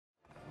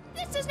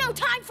This is no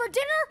time for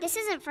dinner! This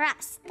isn't for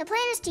us. The plan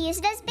is to use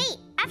it as bait.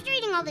 After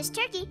eating all this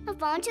turkey, he'll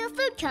fall into a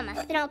food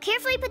coma. Then I'll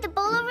carefully put the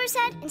bowl over his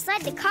head and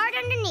slide the card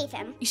underneath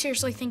him. You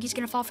seriously think he's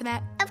gonna fall for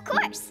that? Of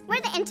course. We're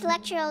the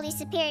intellectually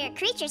superior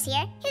creatures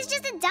here. He's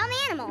just a dumb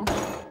animal.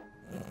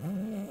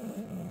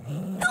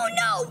 Oh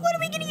no! What are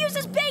we gonna use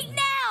as bait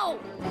now?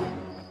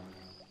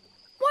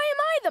 Why am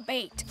I the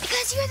bait?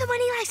 Because you're the one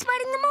he likes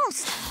biting the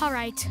most. All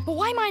right, but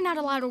why am I not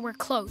allowed to wear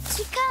clothes?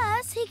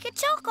 Because he could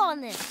choke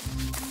on them.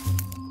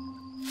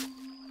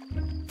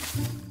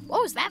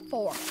 What was that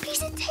for?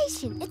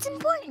 Presentation. It's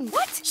important.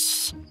 What?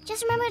 Shh!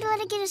 Just remember to let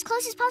it get as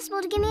close as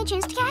possible to give me a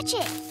chance to catch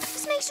it.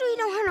 Just make sure you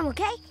don't hurt him,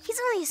 okay? He's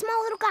only a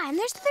small little guy, and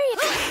there's 3 of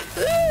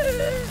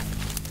them.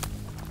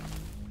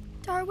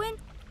 Darwin,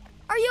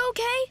 are you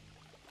okay?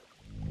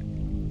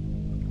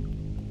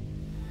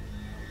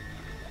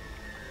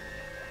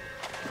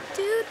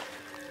 Dude,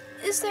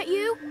 is that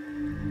you?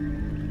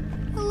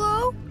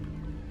 Hello?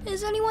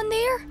 Is anyone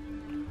there?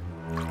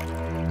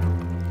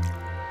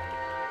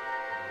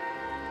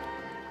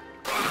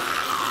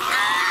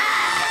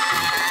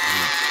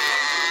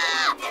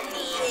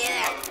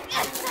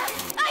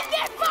 I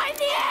can't find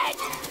the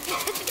edge!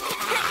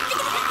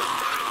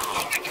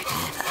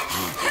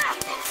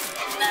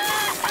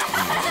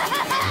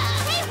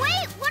 Hey,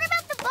 wait! What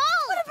about the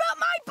bowl? What about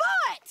my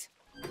butt?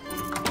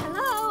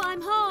 Hello,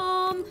 I'm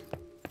home.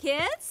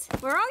 Kids,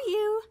 where are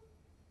you?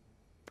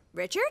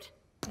 Richard?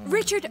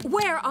 Richard,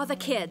 where are the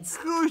kids?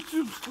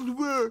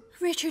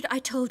 Richard, I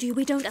told you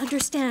we don't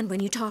understand when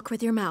you talk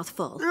with your mouth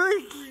full.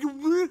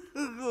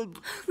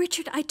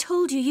 Richard, I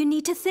told you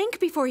need to think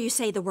before you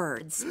say the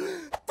words.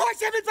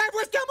 475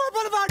 West Elmore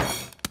Boulevard!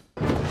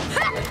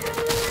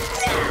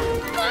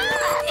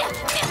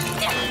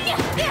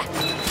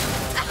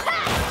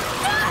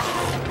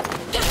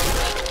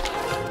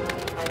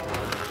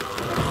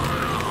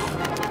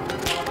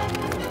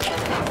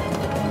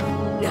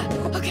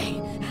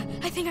 Okay,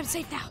 I think I'm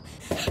safe now.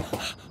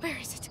 Where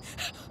is it?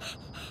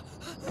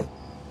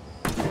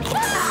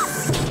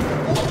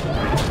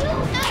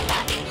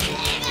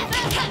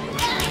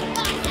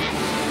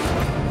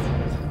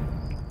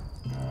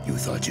 You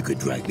thought you could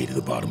drag me to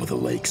the bottom of the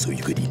lake so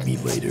you could eat me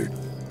later?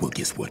 Well,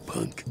 guess what,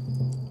 punk?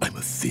 I'm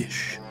a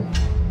fish.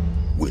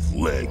 With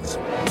legs.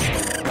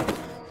 Richard,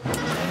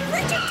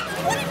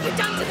 what have you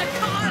done to the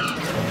car?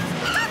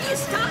 How do you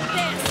stop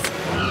this?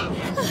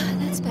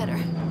 That's better.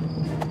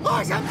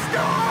 Awesome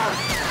store!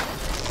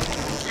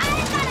 I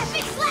gotta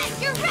fix that!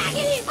 You're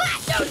raggedy!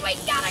 Dude, we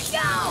gotta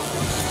go!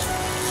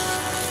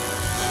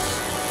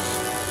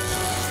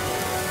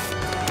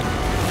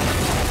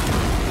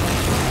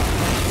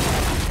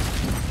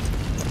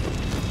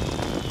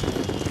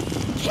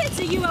 Kids,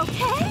 are you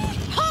okay?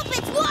 Hope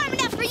it's warm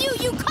enough for you,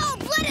 you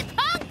cold-blooded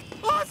punk!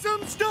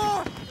 Awesome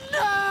store! No!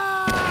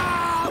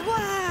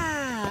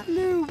 Wow!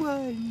 New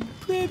one.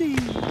 Pretty.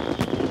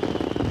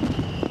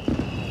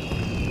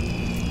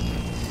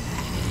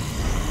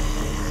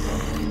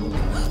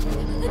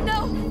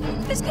 No,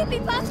 this can't be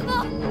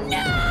possible. No!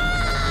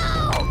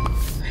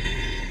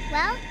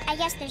 Well, I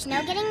guess there's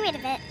no getting rid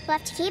of it. We'll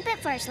have to keep it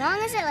for as long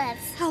as it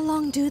lives. How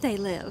long do they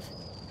live?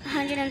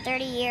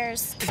 130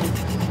 years.